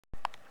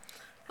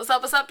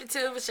What's up,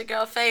 YouTube? It's your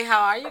girl Faye. How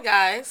are you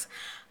guys?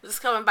 I'm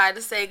just coming by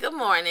to say good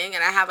morning,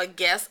 and I have a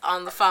guest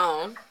on the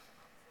phone.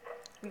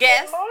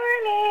 Good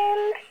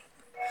morning.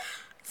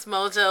 It's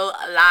Mojo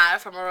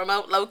live from a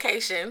remote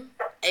location,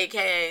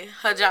 aka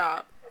her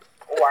job.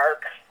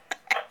 Work.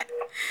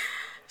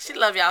 She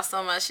love y'all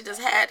so much, she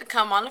just had to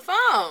come on the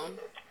phone.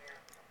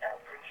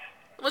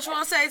 What you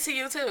want to say to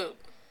YouTube?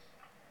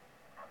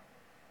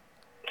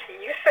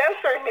 You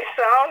censoring me,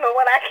 so I don't know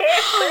what I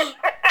can say.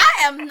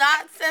 I am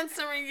not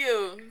censoring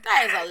you.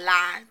 That is a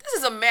lie. This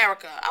is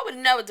America. I would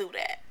never do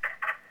that.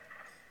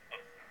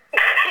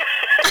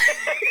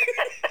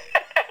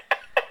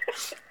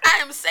 I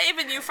am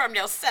saving you from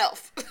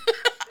yourself.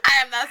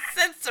 I am not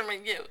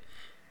censoring you.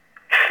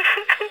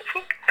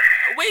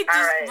 We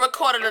just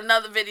recorded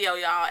another video,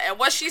 y'all, and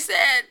what she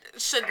said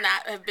should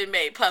not have been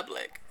made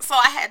public. So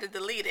I had to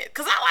delete it,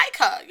 because I like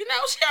her. You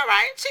know, she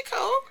alright. She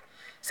cool.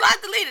 So I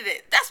deleted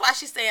it. That's why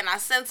she's saying I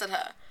censored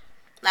her.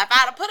 Now, if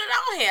I'd have put it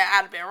on here,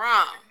 I'd have been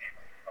wrong.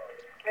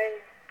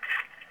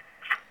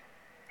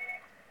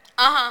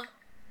 Uh-huh.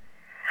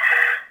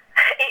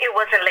 It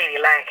wasn't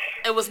ladylike.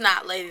 It was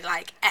not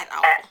ladylike at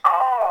all. At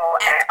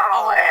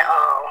all.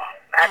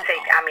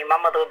 I mean, my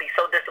mother would be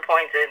so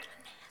disappointed.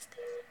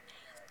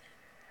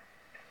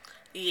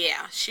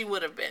 Yeah, she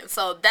would have been.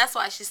 So that's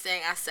why she's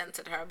saying I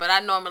censored her. But I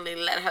normally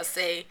let her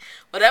say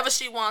whatever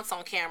she wants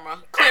on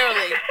camera.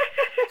 Clearly.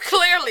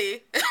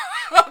 Clearly.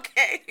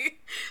 Okay.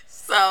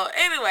 So,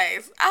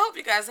 anyways, I hope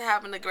you guys are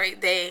having a great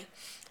day.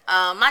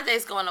 My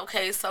day's going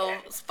okay so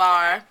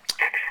far.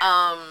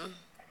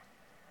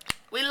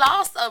 We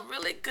lost a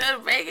really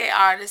good reggae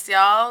artist,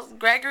 y'all.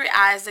 Gregory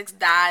Isaacs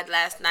died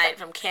last night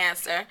from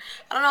cancer.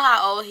 I don't know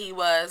how old he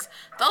was.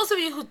 Those of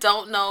you who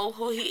don't know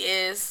who he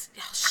is,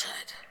 y'all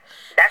should.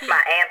 That's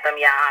my anthem,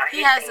 y'all.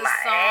 He has a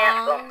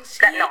song.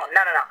 No.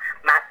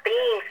 My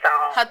theme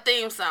song. Her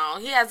theme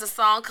song. He has a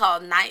song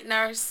called Night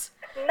Nurse.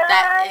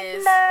 That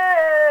is.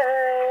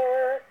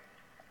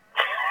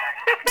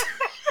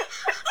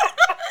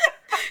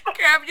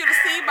 Grab you to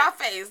see my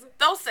face.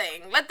 Don't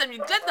sing. Let them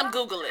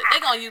Google it. They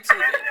gonna YouTube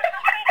it.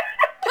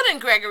 Put in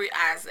Gregory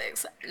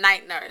Isaacs,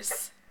 Night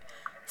Nurse.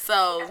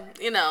 So,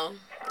 you know,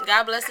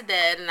 God bless the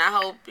dead, and I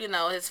hope, you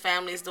know, his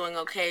family's doing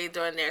okay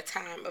during their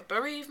time of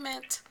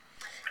bereavement.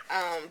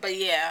 But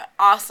yeah,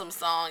 awesome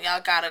song.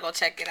 Y'all gotta go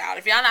check it out.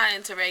 If y'all not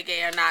into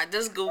reggae or not,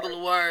 just Google the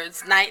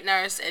words Night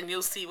Nurse and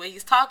you'll see what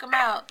he's talking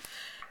about.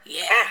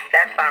 Yeah.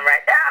 That's fun right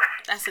there.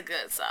 That's a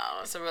good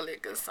song. It's a really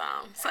good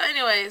song. So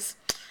anyways,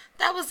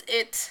 that was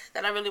it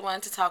that I really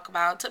wanted to talk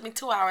about. It took me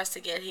 2 hours to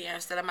get here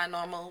instead of my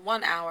normal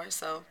 1 hour,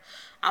 so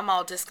I'm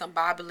all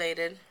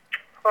discombobulated.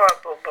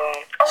 Horrible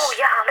boom. Oh,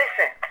 y'all,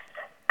 listen.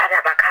 I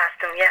got my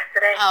costume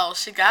yesterday. Oh,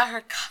 she got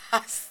her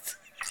costume.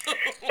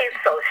 It's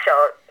so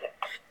short.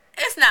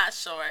 It's not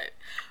short,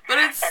 but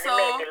it's and so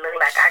it made me look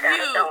like I got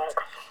a dunk.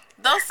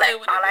 Don't say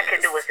what all it I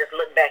could do was just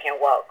look back and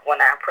walk when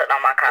I put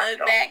on my costume.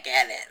 Look back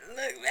at it.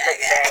 Look back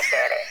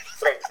at it.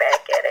 Look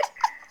back at it.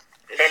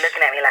 They're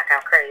looking at me like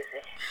I'm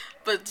crazy.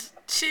 But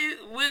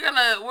we're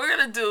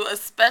gonna do a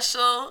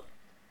special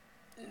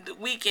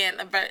weekend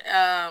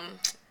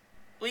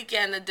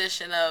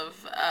edition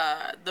of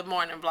the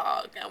morning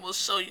vlog, and we'll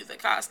show you the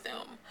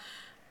costume.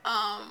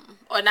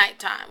 Or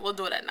nighttime. We'll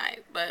do it at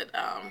night. But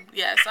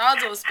yeah, so I'll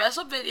do a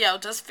special video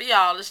just for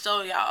y'all to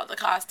show y'all the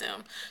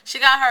costume. She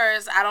got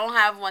hers. I don't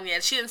have one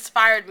yet. She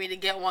inspired me to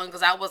get one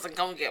because I wasn't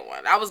gonna get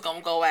one. I was gonna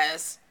go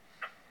as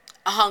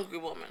a hungry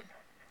woman.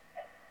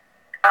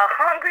 A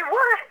hungry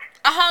what?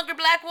 A hungry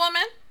black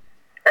woman.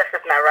 This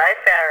is not right,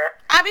 Sarah.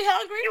 I be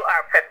hungry. You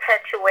are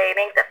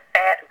perpetuating the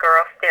fat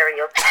girl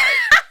stereotype.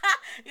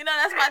 You know,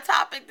 that's my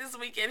topic this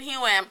weekend,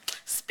 Huam.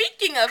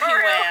 Speaking of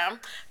Huam,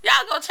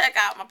 y'all go check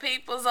out my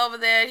peoples over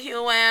there at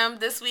Huam.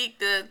 This week,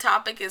 the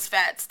topic is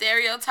fat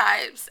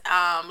stereotypes.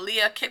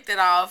 Leah kicked it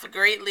off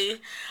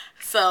greatly.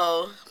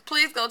 So,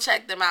 please go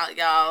check them out,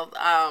 y'all.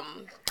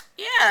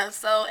 Yeah,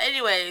 so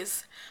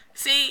anyways,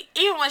 see,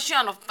 even when she's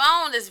on the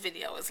phone, this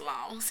video is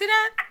long. See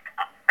that?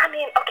 I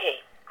mean,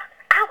 okay.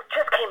 I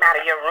just came out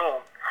of your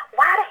room.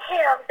 Why the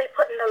hell they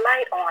putting the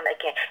light on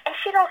again? And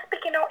she don't speak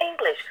no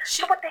English.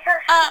 So what the hell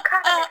is she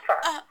calling for?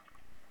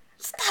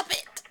 Stop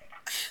it.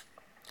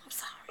 I'm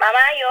sorry. Mama,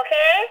 you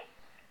okay?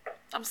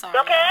 I'm sorry.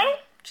 You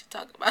okay? She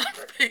talking about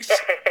a picture.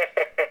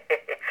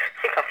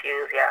 She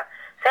confused, y'all.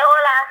 Say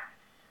hola.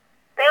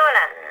 Say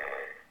hola.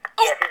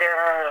 Oh. Yes, it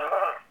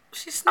is.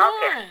 She's snoring.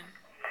 Okay.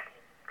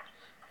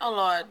 Oh,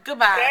 Lord.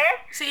 Goodbye.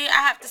 ¿Qué? See,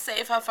 I have to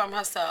save her from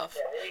herself.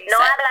 No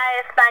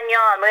habla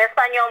español. Mi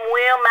español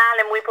muy mal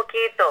y muy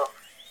poquito.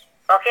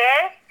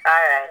 Okay? All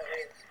right.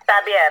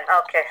 Está bien.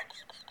 Okay.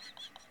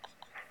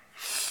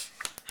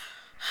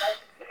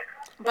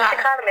 What's she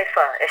calling me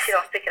for if she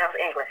don't speak enough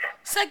English?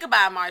 Say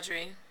goodbye,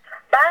 Marjorie.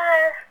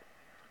 Bye.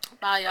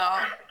 Bye,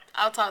 y'all.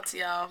 I'll talk to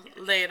y'all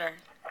later.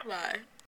 Bye.